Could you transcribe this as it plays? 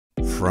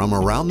from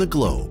around the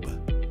globe.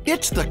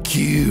 It's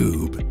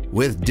theCUBE,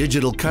 with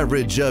digital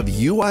coverage of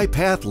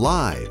UiPath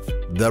Live,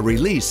 the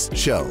release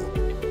show.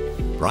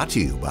 Brought to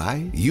you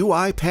by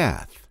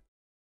UiPath.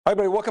 Hi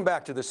everybody, welcome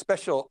back to the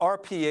special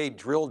RPA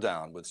drill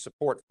down with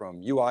support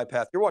from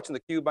UiPath. You're watching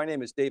theCUBE. My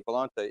name is Dave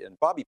Vellante and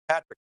Bobby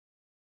Patrick,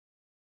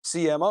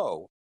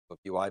 CMO of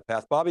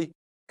UiPath. Bobby,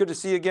 good to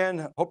see you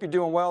again. Hope you're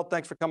doing well.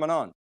 Thanks for coming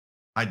on.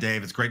 Hi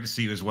Dave, it's great to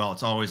see you as well.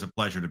 It's always a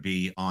pleasure to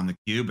be on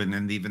theCUBE, and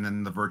then even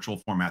in the virtual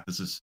format, this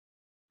is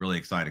really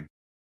exciting.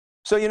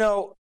 So, you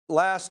know,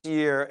 last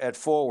year at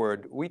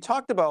Forward, we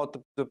talked about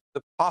the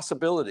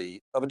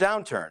possibility of a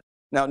downturn.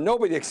 Now,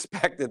 nobody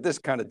expected this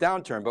kind of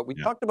downturn, but we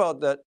talked about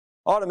that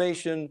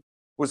automation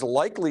was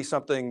likely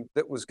something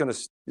that was going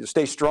to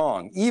stay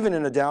strong. Even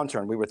in a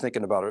downturn, we were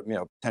thinking about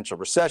a potential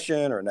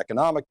recession or an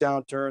economic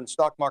downturn,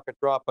 stock market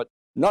drop, but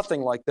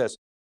nothing like this.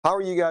 How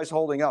are you guys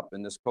holding up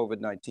in this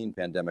COVID-19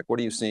 pandemic? What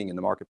are you seeing in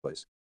the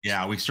marketplace?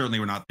 Yeah, we certainly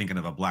were not thinking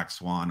of a black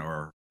swan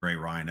or gray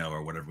rhino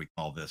or whatever we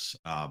call this.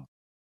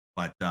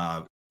 But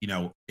you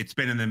know, it's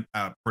been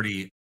a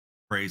pretty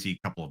crazy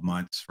couple of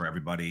months for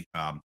everybody.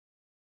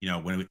 You know,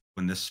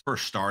 when this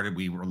first started,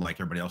 we were like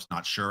everybody else,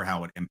 not sure how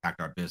it would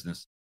impact our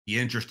business. The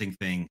interesting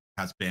thing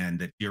has been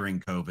that during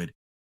COVID,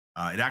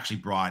 it actually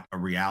brought a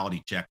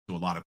reality check to a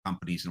lot of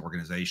companies and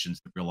organizations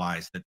that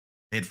realized that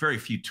they had very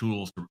few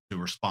tools to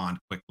respond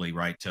quickly,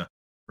 right? To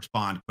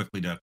respond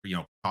quickly to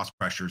cost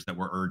pressures that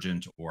were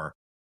urgent, or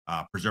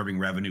preserving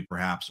revenue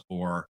perhaps,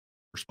 or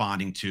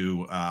responding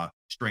to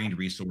strained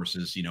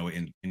resources,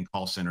 in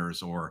call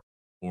centers, or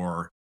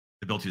the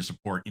ability to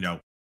support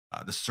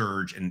the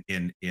surge in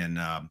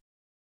the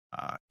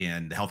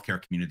healthcare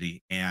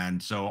community.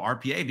 And so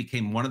RPA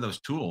became one of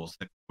those tools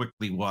that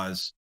quickly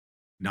was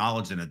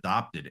acknowledged and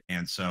adopted.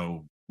 And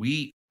so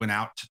we went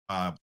out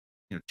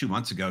 2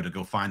 months ago to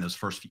go find those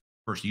first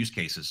use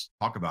cases,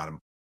 talk about them.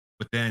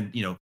 But then,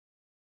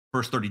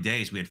 first 30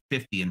 days, we had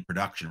 50 in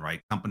production,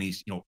 right?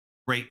 Companies,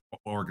 great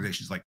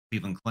organizations like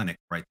Cleveland Clinic,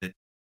 right? That,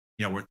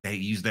 where they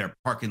use their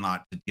parking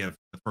lot to give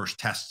the first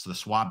tests, the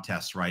swab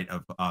tests, right?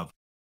 Of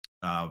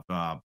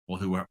well,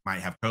 who might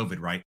have COVID,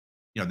 right?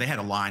 They had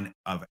a line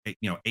of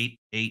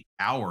eight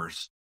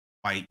hours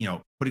by,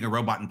 putting a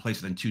robot in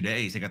place within 2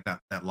 days. They got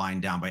that line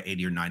down by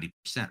 80 or 90%,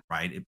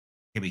 right? It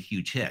became a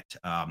huge hit.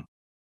 And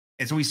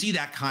so we see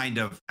that kind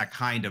of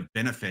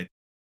benefit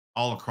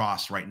all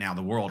across right now,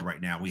 the world right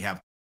now. We have,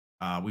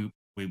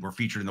 we were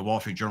featured in the Wall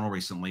Street Journal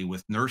recently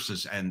with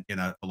nurses and in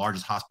the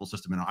largest hospital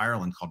system in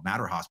Ireland called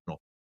Mater Hospital.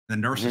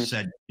 And the nurses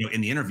said,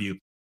 in the interview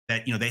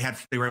that,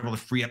 they were able to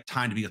free up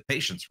time to be with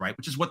patients, right?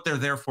 Which is what they're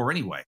there for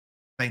anyway,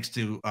 thanks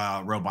to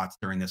robots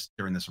during this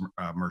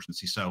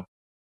emergency. So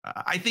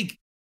I think,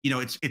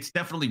 it's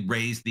definitely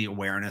raised the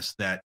awareness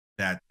that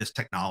this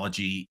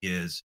technology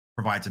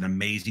provides an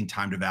amazing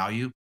time to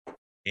value.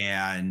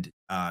 And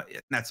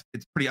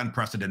it's pretty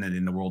unprecedented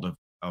in the world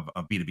of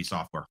B2B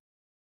software.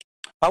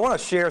 I want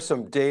to share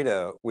some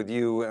data with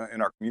you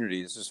in our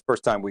community. This is the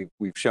first time we've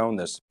shown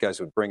this. You guys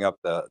would bring up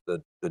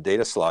the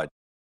data slide.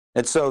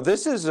 And so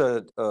this is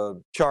a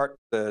chart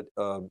that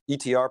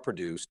ETR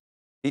produced.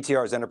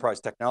 ETR is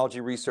Enterprise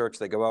Technology Research.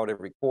 They go out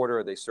every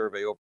quarter. They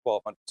survey over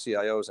 1,200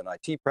 CIOs and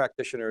IT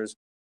practitioners,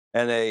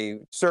 and they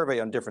survey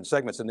on different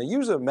segments. And they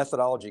use a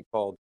methodology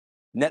called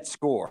net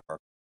score.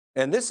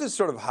 And this is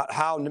sort of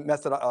how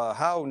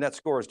net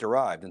score is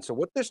derived. And so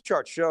what this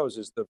chart shows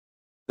is the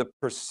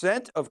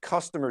percent of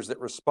customers that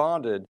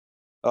responded,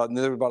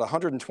 there were about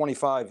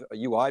 125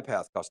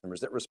 UiPath customers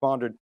that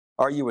responded,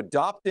 are you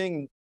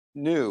adopting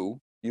new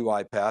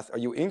UiPath? Are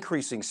you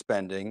increasing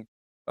spending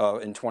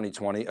in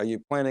 2020? Are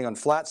you planning on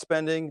flat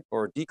spending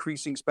or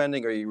decreasing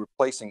spending? Or are you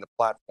replacing the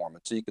platform?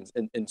 And so you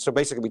can, and so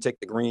basically we take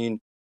the green,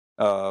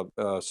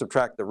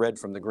 subtract the red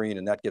from the green,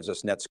 and that gives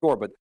us net score.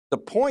 But the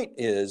point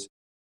is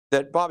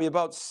that, Bobby,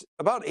 about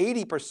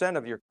 80%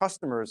 of your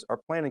customers are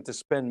planning to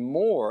spend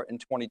more in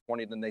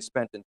 2020 than they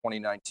spent in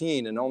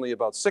 2019, and only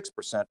about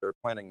 6% are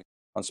planning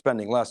on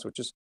spending less, which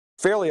is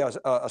fairly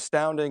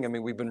astounding. I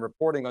mean, we've been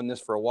reporting on this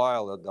for a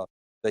while,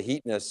 the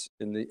heatness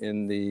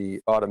in the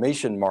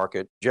automation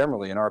market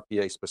generally, and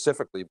RPA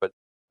specifically. But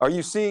are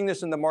you seeing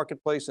this in the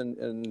marketplace,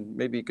 and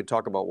maybe you could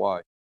talk about why?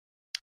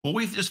 Well,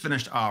 we've just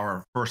finished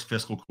our first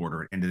fiscal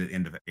quarter, ended at the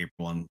end of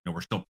April, and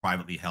we're still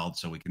privately held,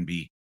 so we can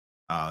be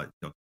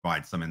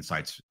provide some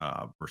insights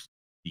versus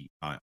the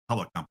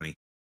public company.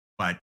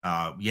 But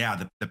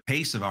yeah, the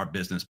pace of our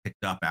business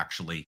picked up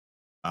actually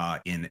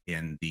in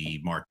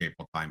the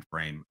March-April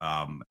timeframe.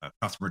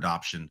 Customer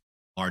adoption,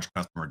 large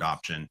customer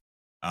adoption.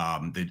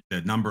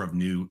 The number of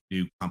new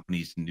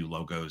companies and new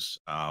logos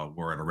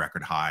were at a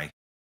record high.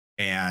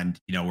 And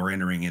we're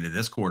entering into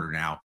this quarter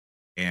now,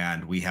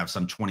 and we have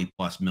some $20+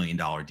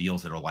 million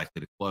deals that are likely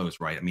to close,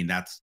 right? I mean,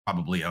 that's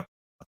probably a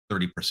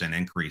 30%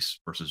 increase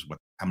versus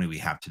how many we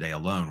have today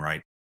alone,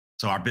 right?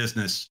 So our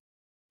business,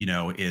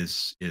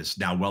 is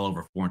now well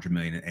over 400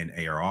 million in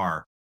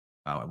ARR.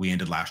 We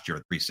ended last year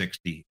at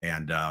 360,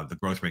 and the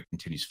growth rate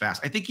continues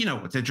fast. I think,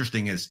 what's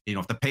interesting is,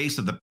 if the pace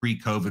of the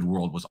pre-COVID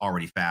world was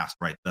already fast,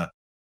 right? The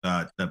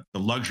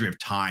luxury of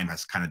time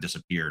has kind of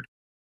disappeared.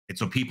 And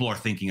so people are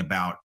thinking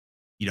about,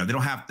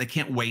 they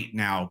can't wait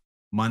now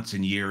months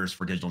and years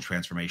for digital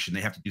transformation.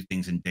 They have to do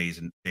things in days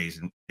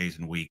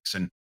and weeks.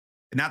 And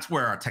that's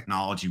where our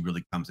technology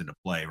really comes into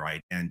play,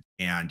 right? And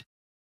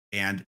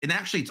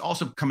actually, it's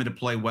also come into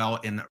play well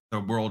in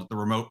the world, the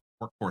remote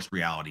workforce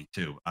reality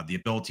too. The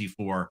ability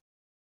for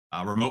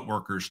remote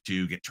workers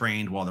to get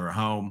trained while they're at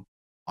home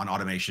on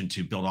automation,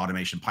 to build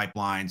automation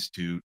pipelines,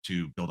 to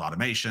build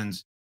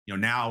automations.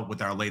 Now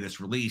with our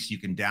latest release, you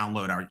can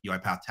download our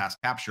UiPath Task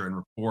Capture and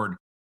record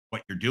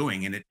what you're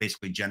doing, and it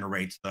basically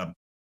generates the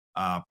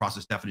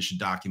process definition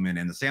document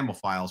and the sample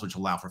files, which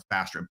allow for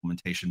faster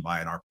implementation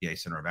by an RPA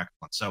Center of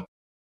Excellence. So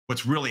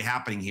what's really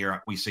happening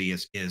here, we see,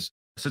 is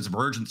a sense of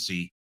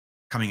urgency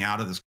coming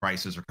out of this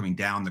crisis, or coming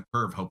down the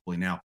curve, hopefully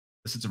now,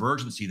 the sense of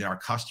urgency that our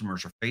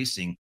customers are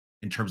facing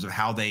in terms of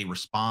how they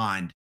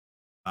respond,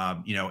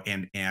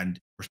 and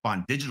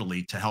respond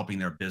digitally to helping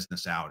their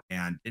business out.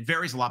 And it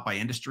varies a lot by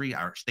industry.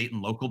 Our state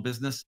and local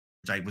business,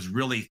 which I was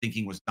really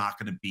thinking was not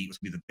going to be, was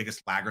going to be the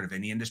biggest laggard of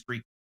any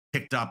industry,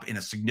 picked up in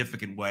a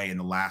significant way in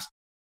the last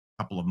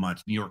couple of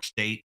months. New York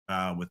State,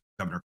 with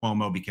Governor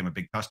Cuomo, became a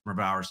big customer of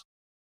ours.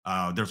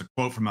 There's a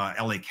quote from a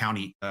LA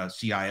County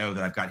CIO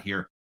that I've got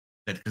here,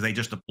 that because they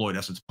just deployed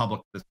us, it's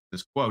public,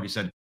 this quote. He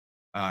said,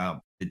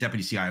 the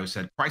deputy CIO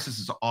said, "Crisis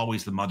is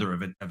always the mother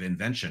of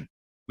invention.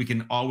 We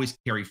can always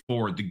carry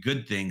forward the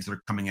good things that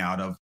are coming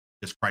out of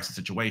this crisis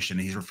situation."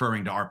 And he's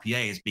referring to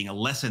RPA as being a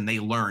lesson they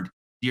learned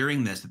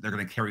during this that they're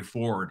going to carry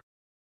forward.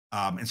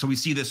 And so we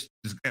see this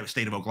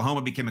state of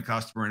Oklahoma became a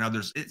customer, and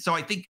others. So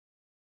I think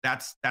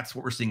that's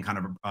what we're seeing, kind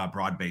of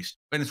broad-based,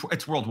 and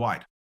it's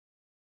worldwide.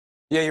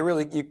 Yeah,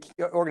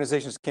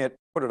 organizations can't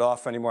put it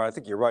off anymore. I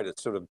think you're right.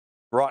 It's sort of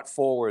brought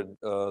forward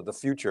the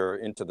future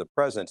into the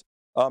present.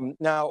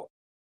 Now,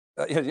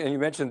 you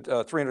mentioned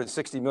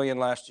 360 million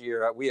last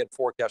year. We had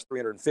forecast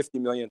 350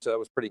 million, so that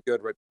was pretty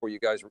good right before you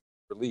guys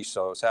released.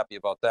 So I was happy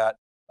about that.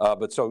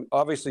 But so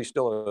obviously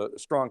still a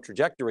strong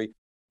trajectory.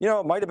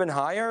 It might have been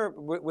higher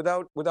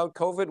without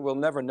COVID. We'll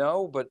never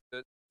know, but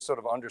it sort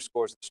of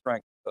underscores the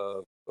strength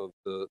of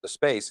the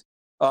space.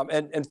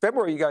 And in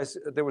February, you guys,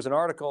 there was an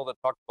article that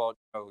talked about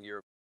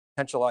your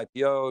potential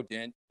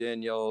IPO.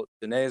 Daniel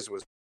Dines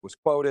was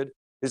quoted.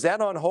 Is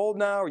that on hold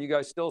now? Are you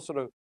guys still sort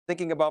of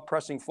thinking about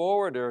pressing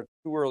forward, or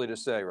too early to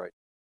say, right?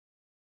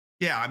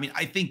 Yeah, I mean,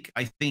 I think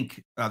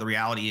the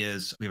reality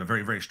is we have a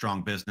very, very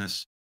strong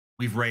business.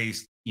 We've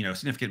raised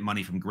significant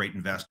money from great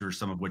investors,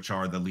 some of which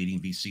are the leading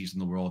VCs in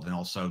the world, and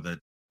also the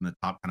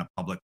top kind of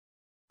public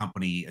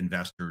company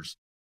investors.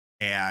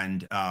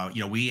 And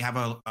we have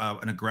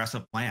an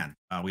aggressive plan.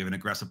 We have an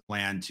aggressive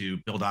plan to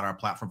build out our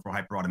platform for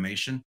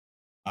hyperautomation,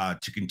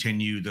 to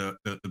continue the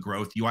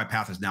growth.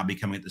 UiPath is now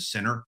becoming at the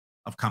center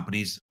of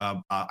companies'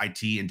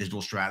 IT and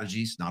digital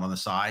strategies, not on the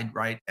side,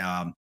 right?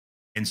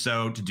 And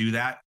so to do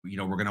that,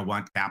 we're going to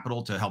want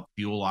capital to help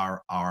fuel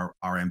our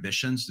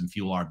ambitions and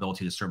fuel our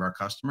ability to serve our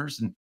customers.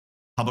 And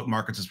public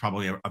markets is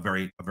probably a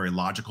very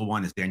logical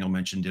one, as Daniel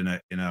mentioned in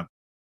a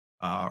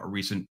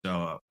recent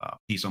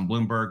piece on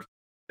Bloomberg,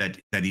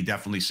 that he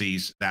definitely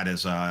sees that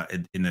as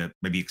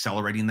maybe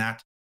accelerating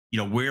that.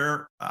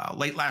 Where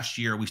late last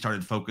year we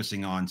started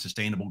focusing on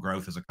sustainable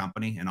growth as a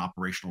company and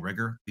operational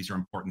rigor. These are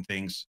important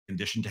things in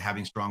addition to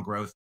having strong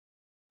growth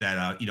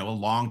that a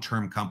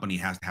long-term company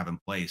has to have in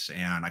place.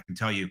 And I can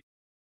tell you,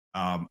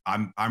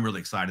 I'm really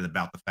excited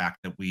about the fact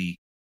that we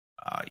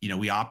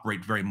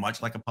operate very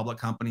much like a public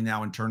company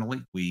now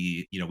internally.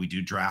 We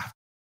do draft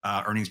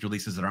earnings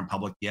releases that aren't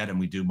public yet, and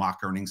we do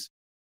mock earnings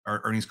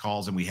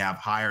calls, and we have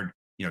hired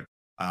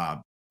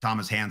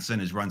Thomas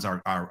Hansen, who runs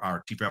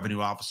our chief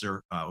revenue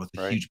officer, with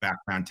a huge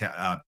background.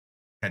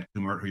 Ted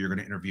Kumert, who you're going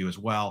to interview as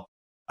well.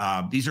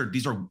 These are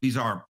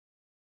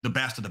the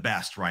best of the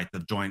best, right?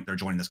 They're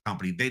joining this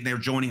company. They're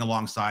joining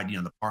alongside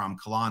the Param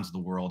Kalans of the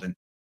world, and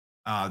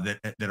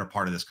that are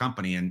part of this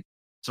company. And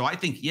so I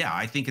think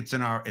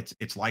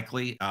it's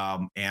likely,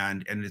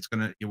 and it's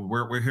gonna.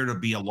 We're here to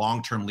be a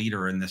long-term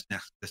leader in this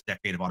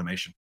decade of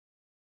automation.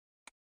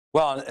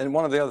 Well, and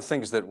one of the other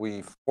things that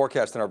we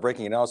forecast in our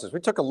breaking analysis,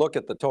 we took a look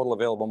at the total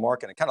available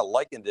market and kind of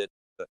likened it to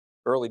the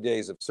early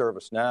days of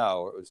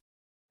ServiceNow. It was,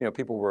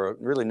 people were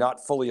really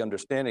not fully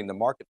understanding the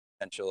market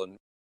potential, and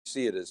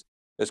see it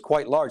as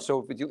quite large.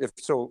 So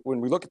when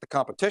we look at the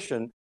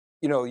competition,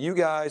 you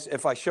guys,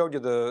 if I showed you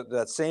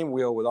that same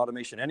wheel with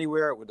Automation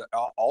Anywhere, it would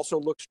also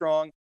look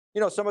strong.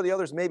 Some of the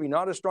others maybe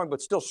not as strong,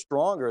 but still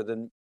stronger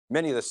than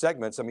many of the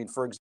segments. I mean,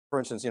 for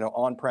instance,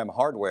 on-prem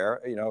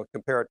hardware,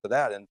 compare it to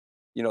that, and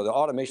the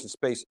automation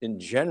space in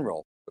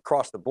general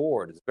across the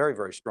board is very,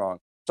 very strong.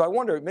 So I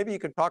wonder, maybe you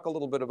could talk a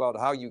little bit about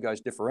how you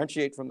guys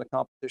differentiate from the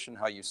competition,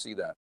 how you see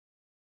that.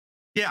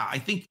 Yeah, I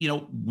think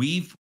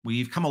we've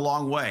come a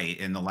long way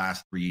in the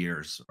last 3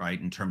 years, right?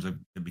 In terms of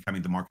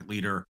becoming the market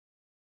leader,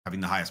 having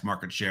the highest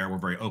market share. We're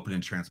very open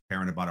and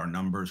transparent about our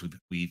numbers.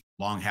 We've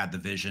long had the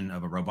vision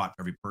of a robot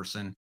for every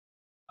person,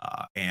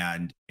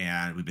 and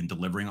we've been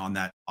delivering on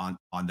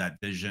that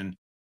vision,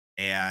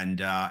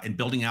 and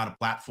building out a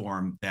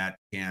platform that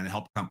can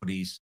help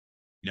companies,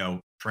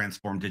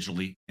 transform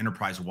digitally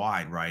enterprise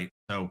wide, right?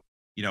 So,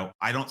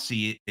 I don't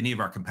see any of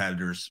our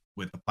competitors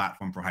with a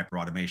platform for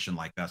hyperautomation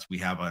like us. We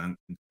have an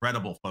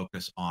incredible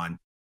focus on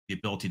the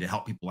ability to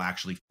help people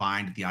actually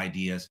find the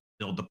ideas,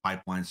 build the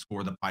pipelines,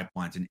 score the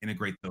pipelines, and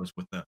integrate those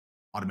with the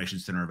Automation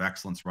Center of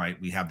Excellence, right?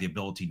 We have the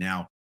ability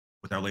now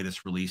with our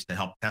latest release to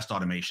help test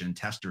automation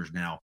testers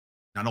now,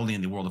 not only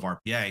in the world of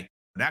RPA,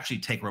 but actually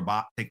take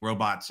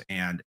robots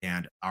and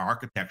our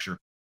architecture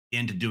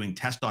into doing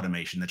test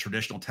automation, the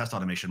traditional test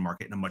automation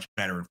market, in a much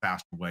better and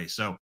faster way.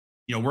 So,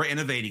 we're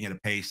innovating at a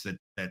pace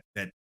that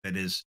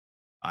is,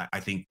 I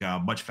think,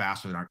 much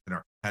faster than our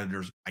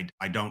competitors.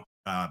 I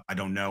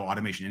don't know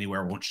Automation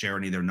Anywhere won't share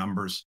any of their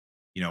numbers.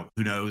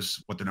 Who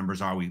knows what the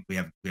numbers are? We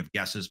have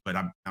guesses, but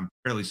I'm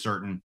fairly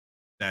certain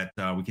that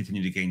we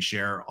continue to gain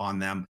share on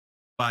them.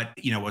 But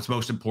what's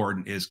most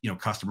important is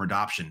customer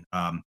adoption.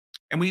 And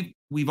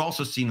we've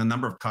also seen a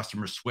number of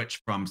customers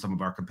switch from some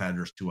of our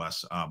competitors to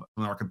us. Some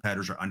of our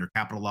competitors are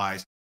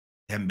undercapitalized,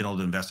 haven't been able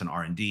to invest in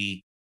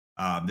R&D.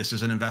 This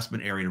is an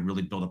investment area to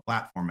really build a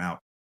platform out.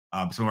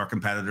 Some of our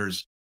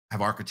competitors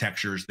have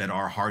architectures that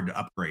are hard to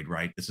upgrade,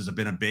 right? This has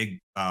been a big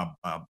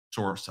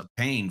source of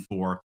pain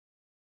for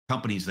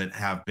companies that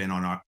have been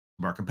on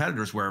our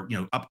competitors, where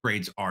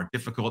upgrades are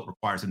difficult,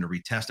 requires them to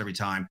retest every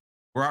time.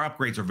 Where our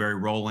upgrades are very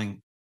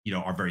rolling,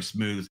 are very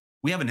smooth.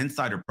 We have an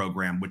insider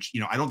program, which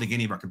I don't think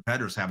any of our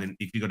competitors have. And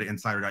if you go to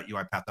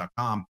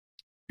insider.uipath.com,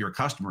 if you're a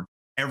customer,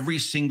 every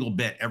single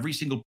bit, every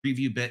single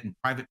preview bit, and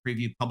private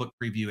preview, public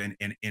preview,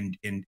 and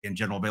in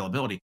general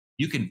availability,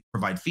 you can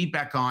provide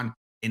feedback on,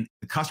 and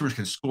the customers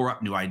can score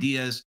up new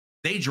ideas.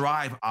 They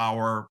drive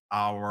our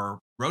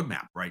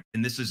roadmap, right?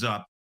 And this is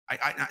so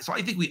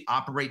I think we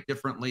operate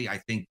differently.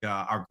 I think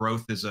our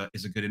growth is a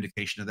good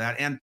indication of that.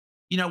 And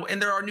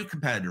and there are new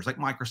competitors like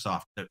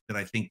Microsoft that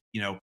I think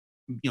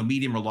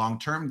medium or long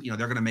term, they're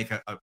going to make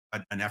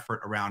an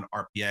effort around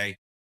RPA.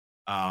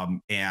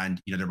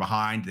 And they're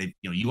behind.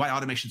 UI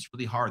automation is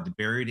really hard. The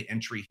barrier to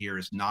entry here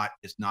is not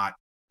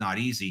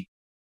easy,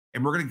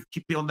 and we're going to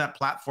keep building that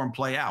platform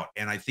play out.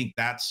 And I think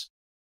that's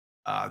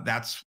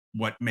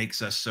what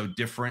makes us so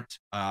different.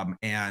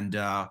 And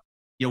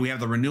we have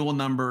the renewal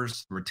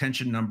numbers, the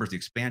retention numbers, the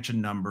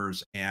expansion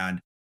numbers,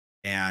 and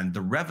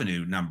the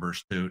revenue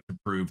numbers to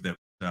prove that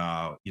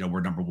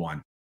we're number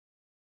one.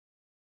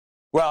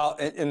 Well,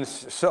 and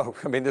so,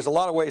 I mean, there's a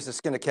lot of ways to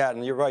skin a cat,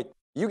 and you're right.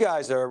 You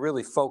guys are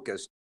really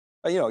focused.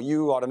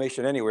 You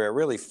Automation Anywhere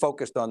really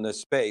focused on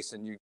this space,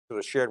 and you sort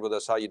of shared with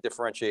us how you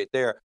differentiate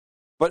there.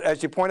 But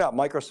as you point out,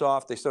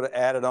 Microsoft, they sort of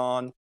added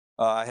on.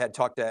 I had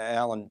talked to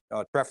Alan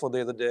Trefler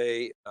the other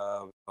day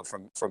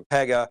from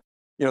Pega.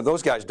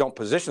 Those guys don't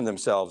position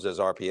themselves as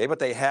RPA, but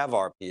they have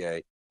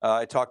RPA.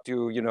 I talked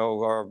to,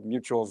 our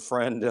mutual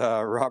friend,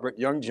 Robert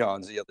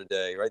Youngjohns the other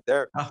day, right?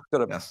 They're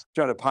sort of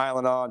trying to pile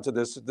it on to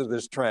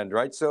this trend,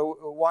 right? So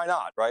why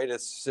not, right?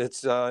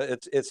 It's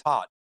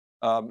hot.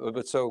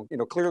 But so,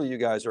 clearly you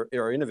guys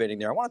are innovating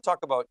there. I want to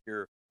talk about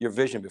your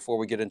vision before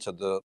we get into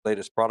the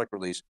latest product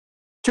release.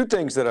 Two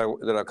things that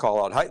I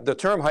call out. The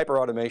term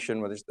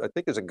hyperautomation, I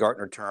think is a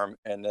Gartner term,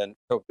 and then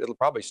so it'll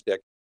probably stick.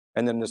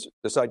 And then this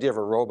idea of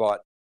a robot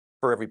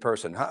for every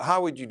person.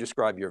 How would you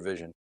describe your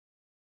vision?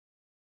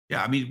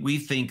 Yeah, I mean, we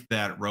think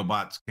that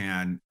robots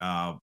can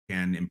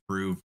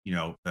improve,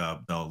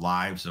 the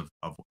lives of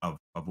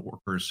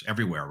workers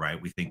everywhere,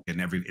 right? We think in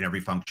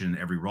every function,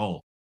 every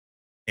role,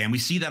 and we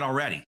see that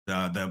already.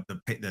 The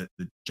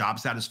job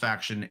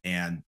satisfaction,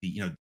 and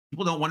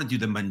people don't want to do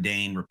the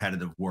mundane,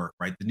 repetitive work,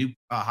 right? The new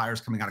hires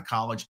coming out of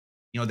college,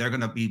 they're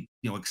going to be,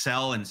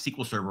 Excel and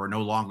SQL Server are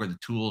no longer the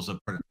tools of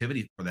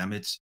productivity for them.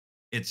 It's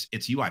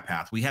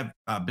UiPath. We have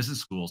business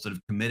schools that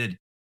have committed.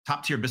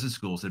 Top-tier business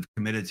schools that have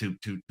committed to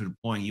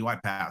deploying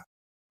UiPath,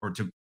 or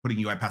to putting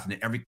UiPath into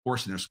every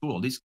course in their school.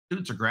 These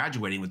students are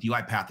graduating with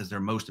UiPath as their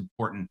most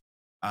important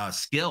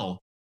skill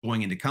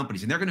going into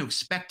companies, and they're going to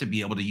expect to be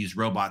able to use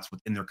robots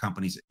within their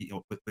companies,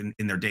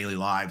 in their daily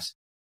lives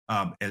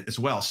as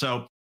well.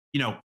 So,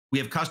 we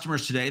have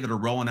customers today that are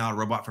rolling out a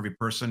robot for every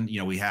person.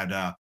 We had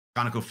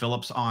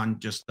ConocoPhillips on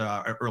just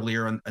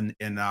earlier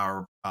in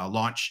our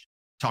launch,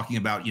 talking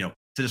about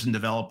citizen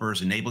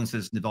developers, enabling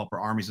citizen developer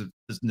armies of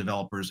citizen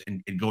developers,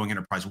 and going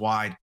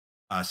enterprise-wide.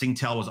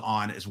 Singtel was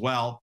on as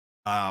well,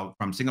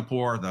 from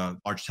Singapore, the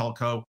large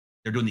telco.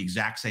 They're doing the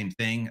exact same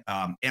thing.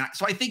 And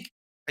so I think,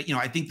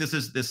 I think this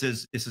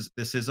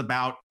is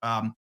about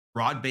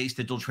broad-based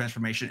digital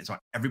transformation. It's about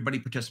everybody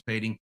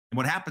participating. And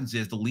what happens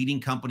is the leading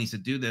companies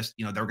that do this,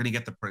 they're going to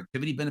get the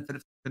productivity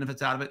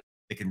benefits out of it.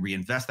 They can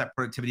reinvest that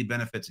productivity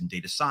benefits in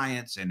data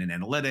science and in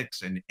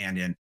analytics and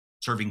in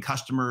serving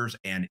customers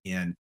and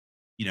in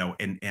new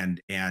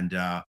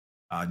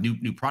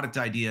product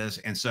ideas.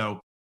 And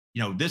so,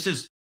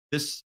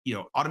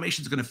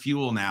 automation is going to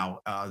fuel now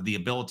the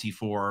ability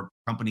for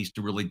companies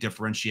to really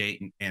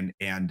differentiate and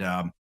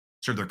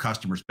serve their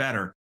customers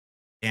better.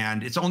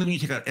 And it's only when you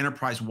take an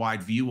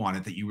enterprise-wide view on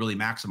it that you really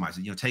maximize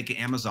it. Take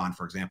Amazon,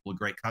 for example, a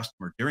great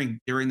customer. During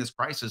this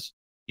crisis,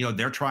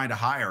 they're trying to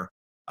hire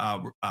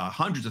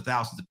hundreds of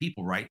thousands of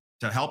people, right,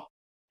 to help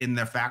in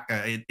their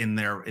in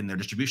their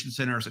distribution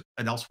centers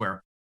and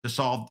elsewhere. to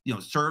solve,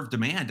 serve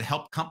demand to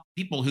help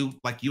people who,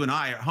 like you and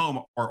I at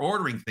home, are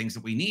ordering things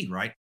that we need,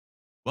 right?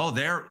 Well,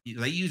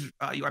 they use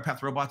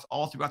UiPath robots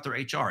all throughout their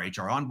HR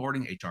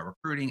onboarding, HR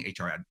recruiting,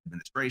 HR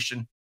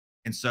administration.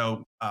 And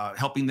so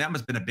helping them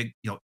has been a big,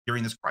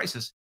 during this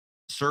crisis,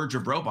 surge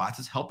of robots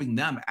is helping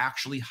them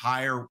actually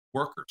hire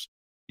workers.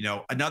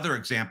 Another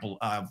example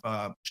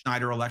of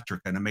Schneider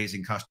Electric, an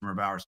amazing customer of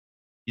ours,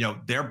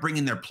 they're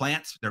bringing their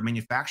plants, their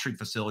manufacturing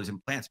facilities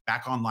and plants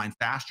back online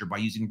faster by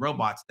using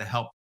robots to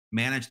help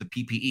manage the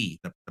PPE,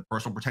 the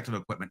personal protective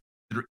equipment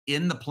that are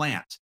in the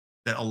plant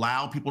that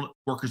allow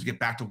workers to get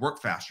back to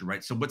work faster,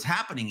 right? So what's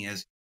happening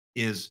is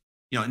in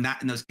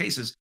those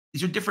cases,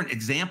 these are different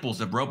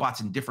examples of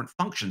robots in different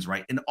functions,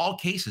 right? In all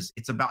cases,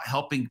 it's about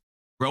helping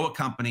grow a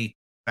company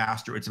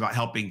faster. It's about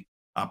helping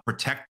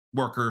protect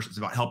workers. It's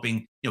about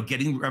helping,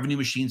 getting revenue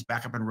machines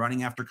back up and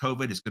running after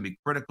COVID is going to be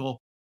critical,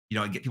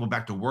 and get people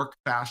back to work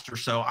faster.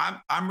 So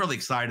I'm really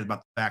excited about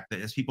the fact that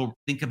as people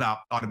think about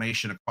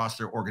automation across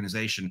their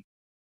organization,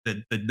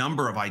 the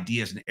number of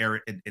ideas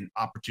and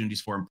opportunities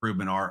for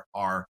improvement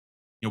are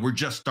we're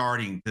just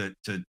starting to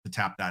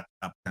tap that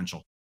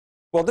potential.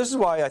 Well, this is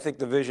why I think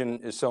the vision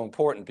is so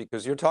important,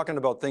 because you're talking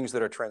about things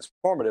that are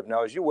transformative.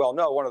 Now, as you well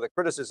know, one of the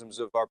criticisms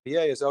of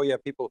RPA is, oh yeah,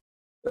 people,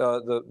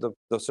 the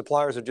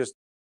suppliers are just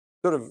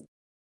sort of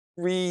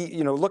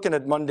looking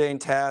at mundane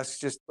tasks,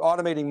 just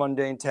automating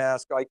mundane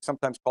tasks. I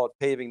sometimes call it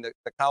paving the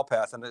cow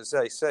path. And as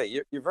I say,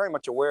 you're very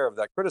much aware of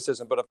that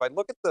criticism. But if I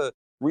look at the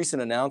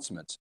recent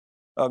announcements,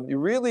 you're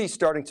really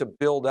starting to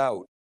build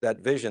out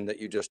that vision that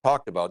you just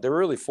talked about. There are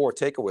really 4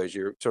 takeaways.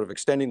 You're sort of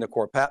extending the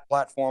core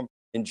platform,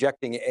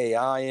 injecting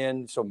AI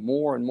in, so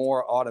more and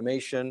more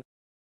automation,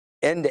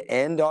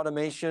 end-to-end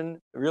automation,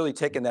 really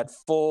taking that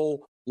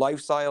full life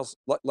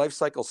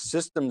cycle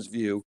systems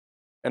view.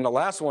 And the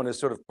last one is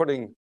sort of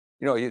putting,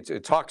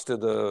 it talks to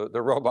the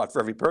robot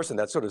for every person,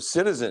 that sort of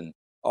citizen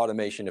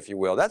automation, if you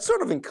will. That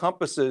sort of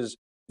encompasses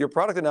your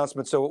product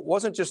announcement. So it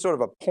wasn't just sort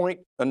of a point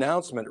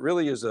announcement, it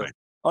really is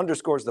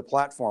underscores the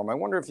platform. I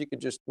wonder if you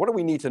could what do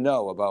we need to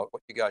know about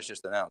what you guys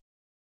just announced?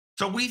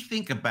 So we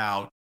think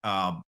about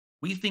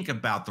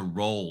the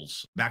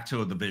roles, back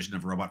to the vision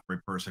of robot for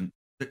a person,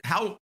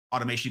 how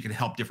automation can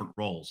help different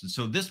roles. And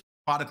so this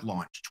product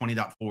launch,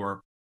 20.4,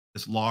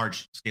 this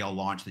large scale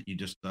launch that you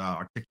just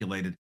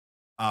articulated,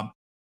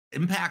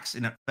 impacts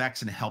and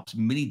affects and helps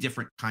many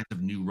different kinds of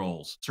new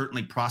roles.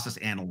 Certainly process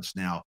analysts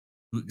now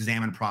who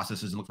examine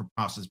processes and look for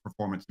process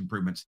performance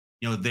improvements.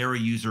 They're a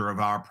user of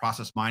our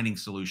process mining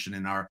solution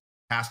and our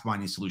task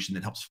mining solution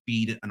that helps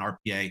feed an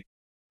RPA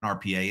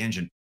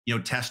engine.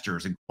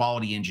 Testers and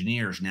quality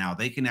engineers now,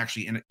 they can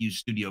actually use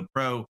Studio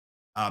Pro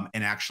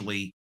and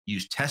actually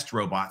use test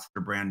robots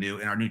that are brand new,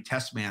 and our new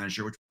test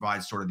manager, which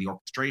provides sort of the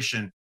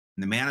orchestration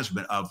and the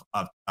management of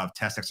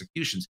test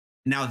executions.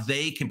 Now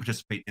they can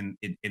participate in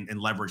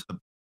leverage the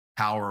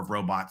power of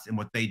robots and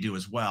what they do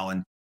as well.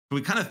 And so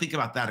we kind of think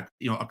about that,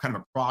 kind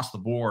of across the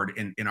board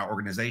in our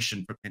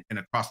organization and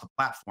across the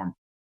platform.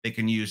 They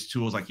can use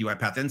tools like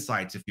UiPath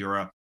Insights if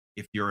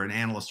you're an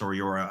analyst or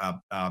you're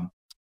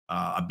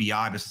a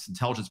BI, business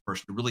intelligence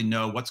person, to really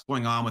know what's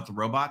going on with the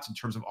robots in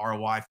terms of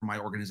ROI for my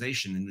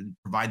organization, and then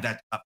provide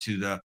that up to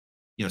the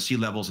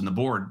C-levels and the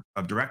board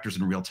of directors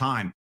in real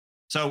time.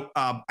 So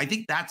I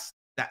think that's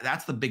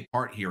the big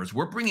part here is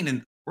we're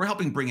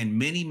helping bring in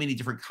many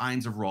different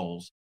kinds of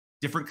roles,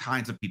 different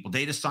kinds of people.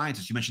 Data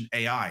scientists, you mentioned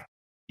AI.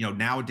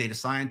 Now data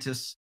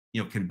scientists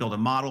can build a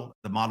model.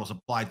 The model's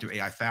applied through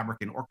AI Fabric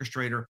and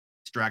Orchestrator.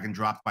 It's drag and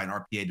dropped by an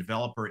RPA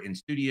developer in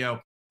Studio,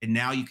 and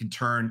now you can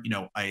turn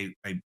a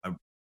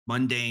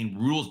mundane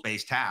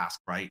rules-based task,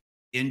 right,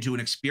 into an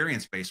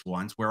experience-based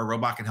ones where a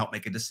robot can help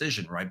make a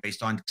decision, right,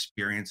 based on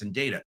experience and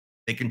data.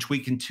 They can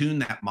tweak and tune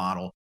that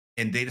model,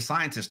 and data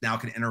scientists now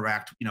can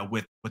interact,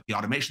 with the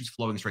automations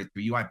flowing straight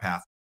through UiPath.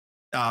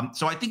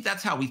 So I think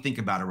that's how we think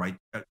about it, right?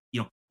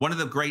 One of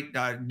the great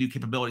new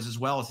capabilities as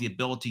well is the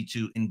ability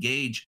to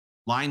engage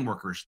line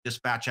workers,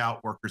 dispatch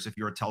out workers if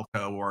you're a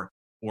telco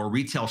or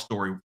retail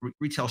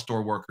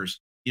store workers.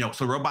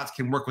 So robots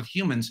can work with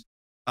humans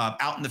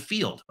out in the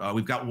field.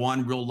 We've got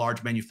one real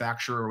large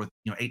manufacturer with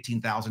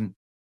 18,000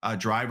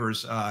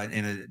 drivers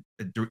in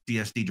a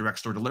DSD, direct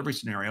store delivery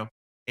scenario,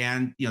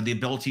 and the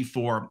ability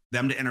for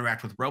them to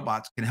interact with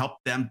robots can help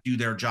them do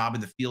their job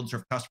in the field,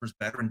 serve customers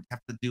better, and have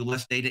to do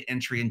less data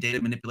entry and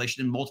data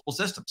manipulation in multiple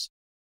systems.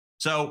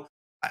 So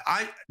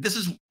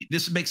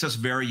this makes us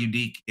very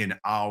unique in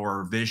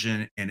our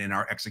vision and in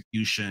our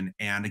execution.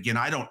 And again,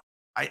 I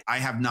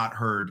have not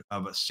heard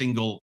of a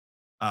single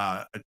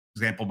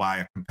example by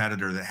a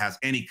competitor that has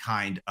any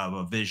kind of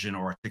a vision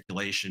or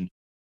articulation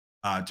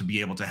to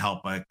be able to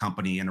help a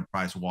company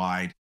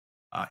enterprise-wide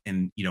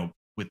and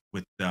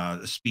with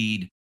the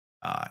speed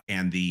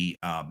and the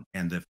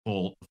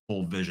full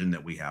vision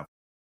that we have.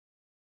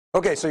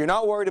 Okay, so you're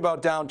not worried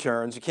about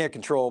downturns. You can't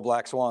control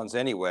black swans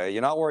anyway.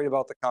 You're not worried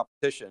about the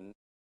competition,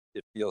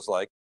 it feels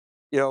like.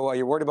 Are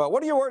you worried about,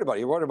 what are you worried about? Are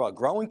you worried about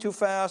growing too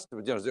fast?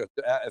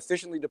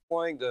 Efficiently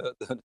deploying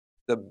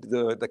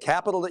the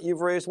capital that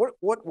you've raised?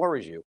 What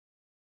worries you?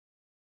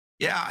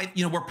 Yeah,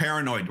 we're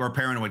paranoid. We're a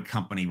paranoid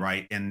company,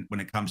 right? And when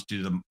it comes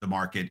to the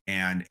market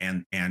and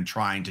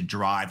trying to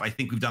drive, I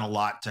think we've done a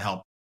lot to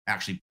help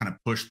actually kind of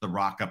push the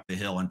rock up the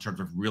hill in terms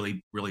of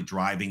really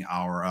driving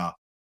our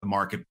the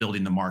market,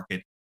 building the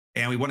market,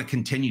 and we want to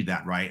continue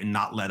that, right, and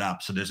not let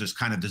up. So there's this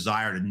kind of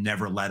desire to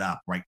never let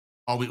up, right?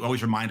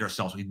 Always remind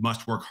ourselves we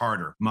must work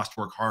harder, must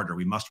work harder,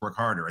 we must work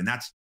harder, and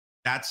that's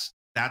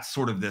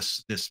sort of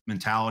this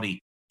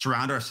mentality.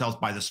 Surround ourselves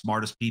by the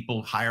smartest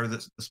people, hire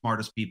the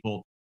smartest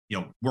people,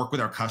 work with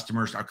our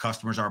customers. Our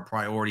customers are a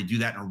priority. Do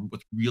that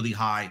with really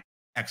high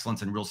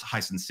excellence and real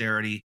high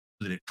sincerity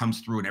so that it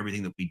comes through in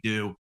everything that we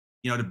do.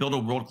 To build a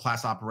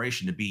world-class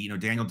operation, to be,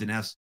 Daniel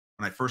Dines,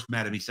 when I first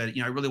met him, he said,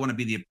 I really want to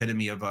be the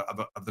epitome of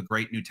the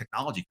great new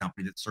technology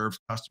company that serves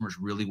customers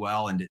really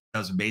well and it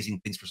does amazing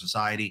things for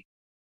society.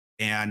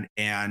 And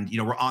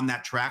we're on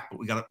that track, but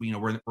we got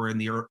we're in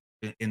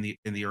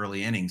the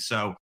early innings.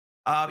 So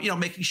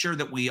making sure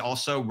that we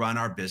also run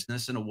our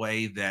business in a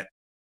way that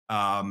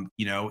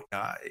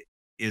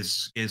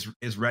is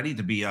ready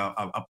to be a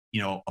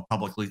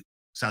publicly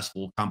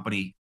successful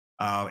company,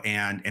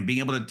 and being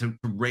able to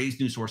raise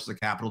new sources of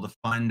capital to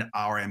fund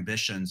our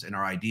ambitions and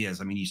our ideas.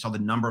 I mean, you saw the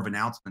number of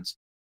announcements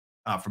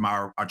from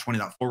our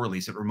 20.4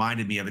 release. It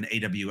reminded me of an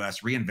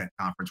AWS reInvent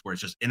conference where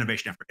it's just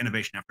innovation after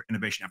innovation after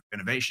innovation after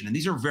innovation. And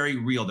these are very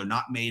real. They're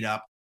not made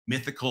up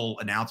mythical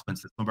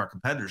announcements that some of our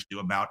competitors do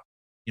about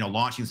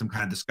launching some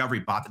kind of discovery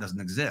bot that doesn't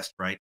exist,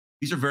 right?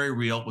 These are very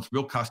real with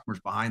real customers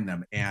behind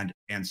them. And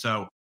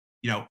so,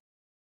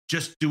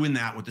 just doing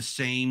that with the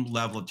same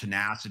level of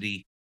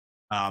tenacity,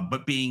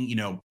 but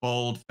being,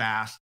 bold,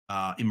 fast,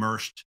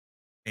 immersed,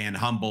 and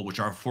humble, which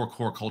are 4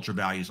 core culture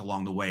values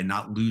along the way, and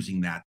not losing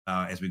that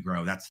as we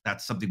grow. That's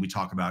something we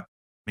talk about,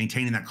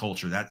 maintaining that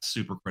culture. That's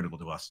super critical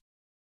to us.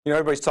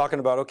 Everybody's talking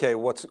about, okay,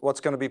 what's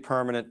going to be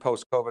permanent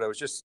post-COVID. I was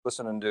just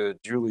listening to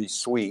Julie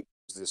Sweet,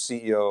 who's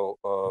the CEO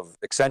of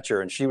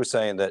Accenture, and she was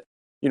saying that,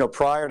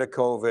 prior to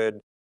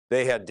COVID,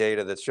 they had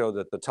data that showed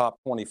that the top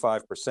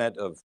 25%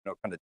 of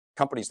kind of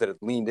companies that had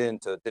leaned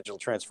into digital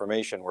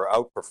transformation were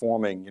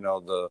outperforming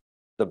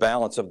the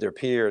balance of their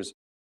peers.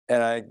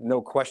 And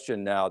no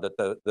question now that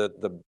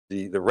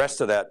the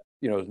rest of that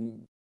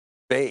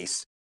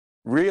base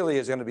really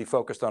is going to be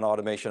focused on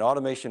automation.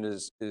 Automation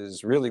is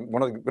really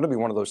going to be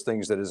one of those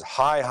things that is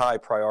high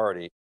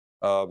priority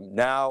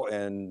now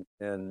and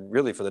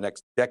really for the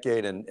next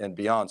decade and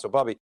beyond. So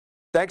Bobby,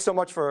 thanks so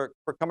much for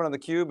coming on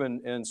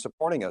theCUBE and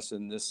supporting us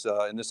in this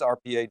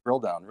RPA drill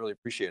down. Really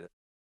appreciate it.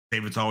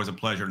 David, it's always a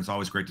pleasure, and it's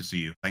always great to see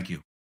you. Thank you.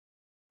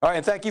 All right,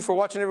 and thank you for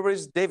watching, everybody.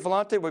 This is Dave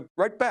Vellante. We're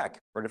right back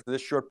right after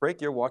this short break.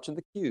 You're watching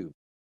theCUBE.